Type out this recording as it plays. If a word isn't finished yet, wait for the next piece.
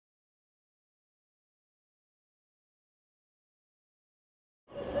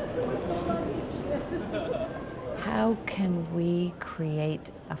how can we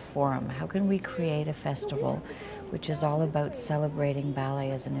create a forum? How can we create a festival which is all about celebrating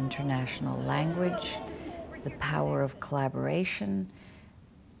ballet as an international language, the power of collaboration,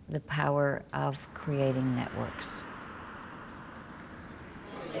 the power of creating networks?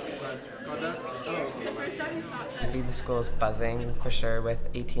 I see the school's buzzing for sure with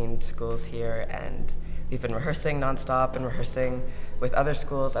 18 schools here, and we've been rehearsing nonstop and rehearsing with other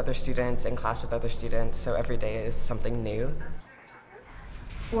schools, other students, in class with other students, so every day is something new.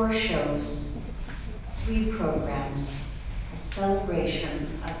 4 shows, 3 programs, a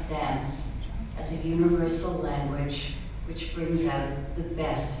celebration of dance as a universal language which brings out the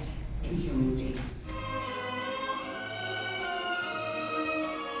best in human beings.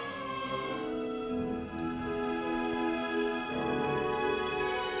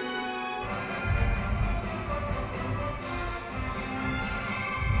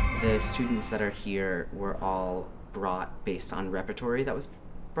 The students that are here were all brought based on repertory that was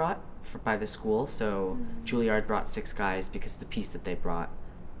brought by the school. So Juilliard brought 6 guys because the piece that they brought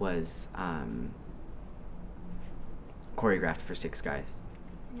was choreographed for 6 guys.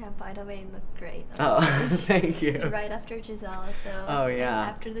 Yeah, by the way, it looked great. Oh, thank you. Right after Giselle, so. Oh, yeah.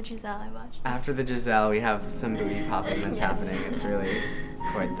 After the Giselle, I watched. After the Giselle, we have some booty popping that's Yes. happening. It's really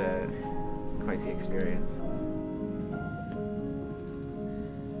quite the experience.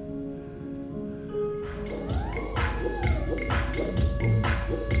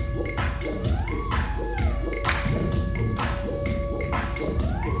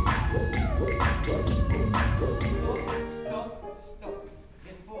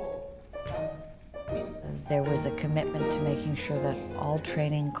 There was a commitment to making sure that all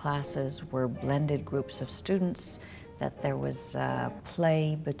training classes were blended groups of students, that there was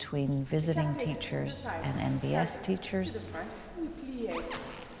play between visiting teachers and NBS teachers.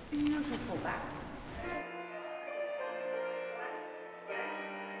 Beautiful backs.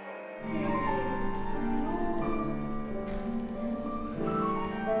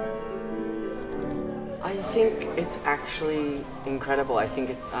 I think it's actually incredible. I think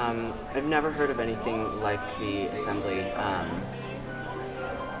it's, I've never heard of anything like the Assembly.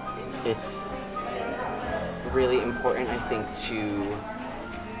 It's really important, I think, to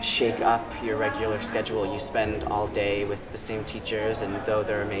shake up your regular schedule. You spend all day with the same teachers, and though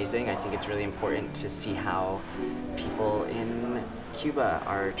they're amazing, I think it's really important to see how people in Cuba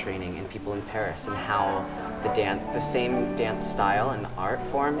are training and people in Paris, and how the same dance style and art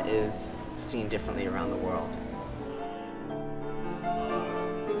form is seen differently around the world.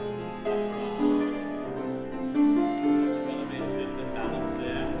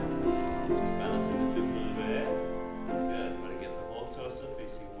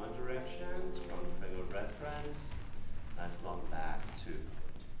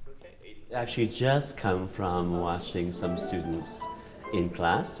 Actually just come from watching some students in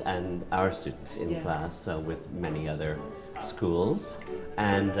class and our students in class with many other schools,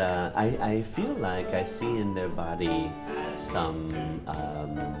 and I feel like I see in their body some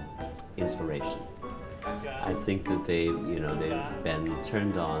inspiration. I think that they've been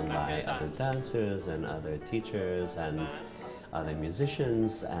turned on by other dancers and other teachers and other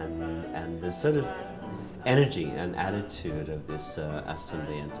musicians, and this sort of energy and attitude of this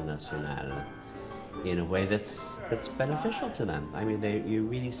Assemblée Internationale in a way that's beneficial to them. I mean, you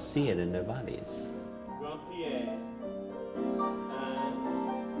really see it in their bodies.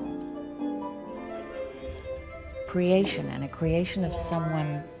 Creation, and a creation of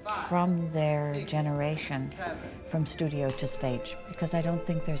someone from their generation, from studio to stage, because I don't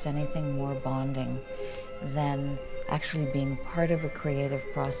think there's anything more bonding than actually being part of a creative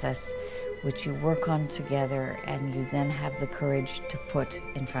process which you work on together and you then have the courage to put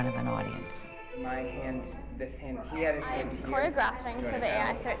in front of an audience. My hand, this hand, he had his hand I'm choreographing for the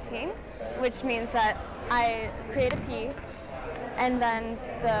AI-13, which means that I create a piece and then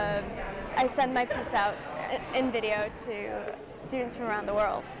I send my piece out in video to students from around the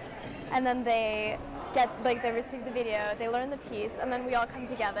world. And then they receive the video, they learn the piece, and then we all come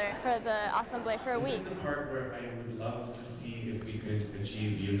together for the Assemblée for a week. This is the part where I would love to see if we could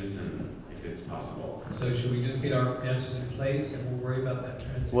achieve unison, if it's possible. So should we just get our dancers in place and we'll worry about that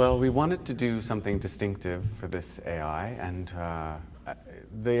transition? Well, we wanted to do something distinctive for this AI, and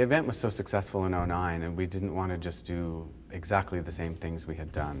the event was so successful in '09, and we didn't want to just do exactly the same things we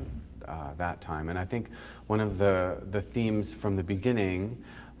had done that time. And I think one of the themes from the beginning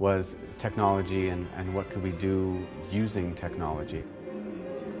was technology and what could we do using technology.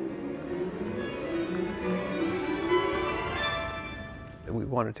 We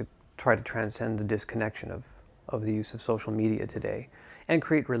wanted to try to transcend the disconnection of the use of social media today and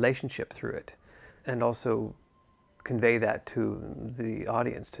create relationship through it, and also convey that to the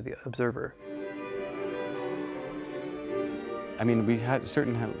audience, to the observer. I mean, we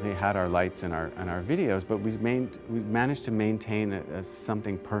certainly had our lights and our videos, but we managed to maintain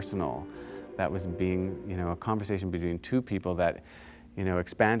something personal that was being, you know, a conversation between two people that, you know,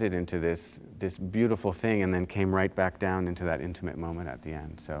 expanded into this beautiful thing and then came right back down into that intimate moment at the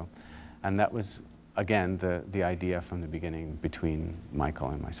end. So, and that was, again, the idea from the beginning between Michael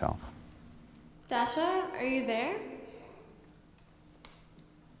and myself. Dasha, are you there?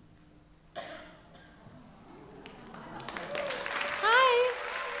 Hi!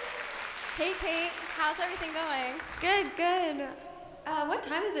 Hey Kate, how's everything going? Good, good. What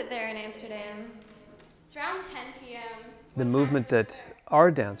time is it there in Amsterdam? It's around 10 p.m. The movement that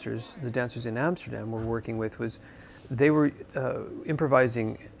our dancers, the dancers in Amsterdam, were working with was they were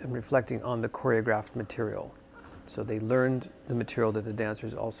improvising and reflecting on the choreographed material. So they learned the material that the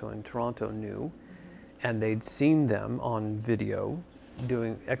dancers also in Toronto knew, and they'd seen them on video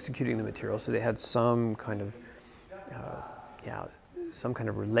executing the material, so they had some kind of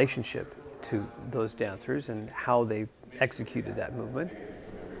relationship to those dancers and how they executed that movement.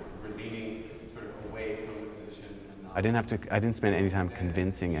 I didn't spend any time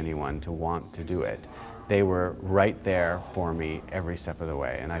convincing anyone to want to do it. They were right there for me every step of the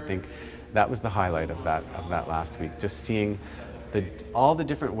way, and I think that was the highlight of that last week. Just seeing all the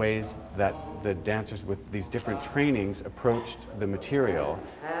different ways that the dancers with these different trainings approached the material.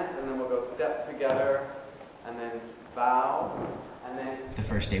 Hands, and then we'll go step together, and then bow, and then... The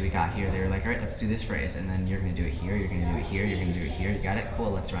first day we got here, they were like, all right, let's do this phrase, and then you're gonna do it here, you're gonna do it here, you're gonna do it here, you got it?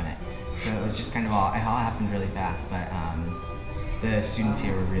 Cool, let's run it. So it was just kind of it all happened really fast, but the students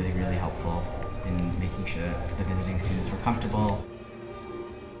here were really, really helpful in making sure the visiting students were comfortable.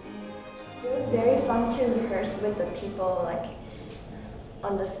 It was very fun to rehearse with the people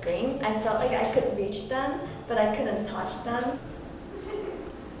on the screen. I felt like I could reach them, but I couldn't touch them.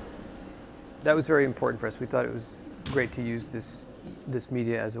 That was very important for us. We thought it was great to use this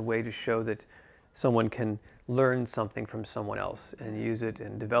media as a way to show that someone can learn something from someone else and use it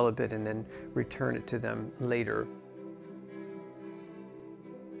and develop it and then return it to them later.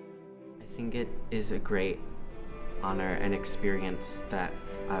 I think it is a great honor and experience that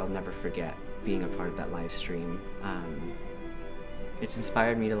I'll never forget, being a part of that live stream. It's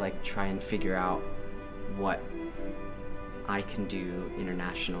inspired me to try and figure out what I can do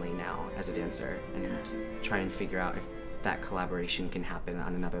internationally now as a dancer and try and figure out if that collaboration can happen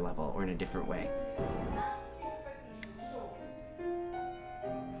on another level or in a different way.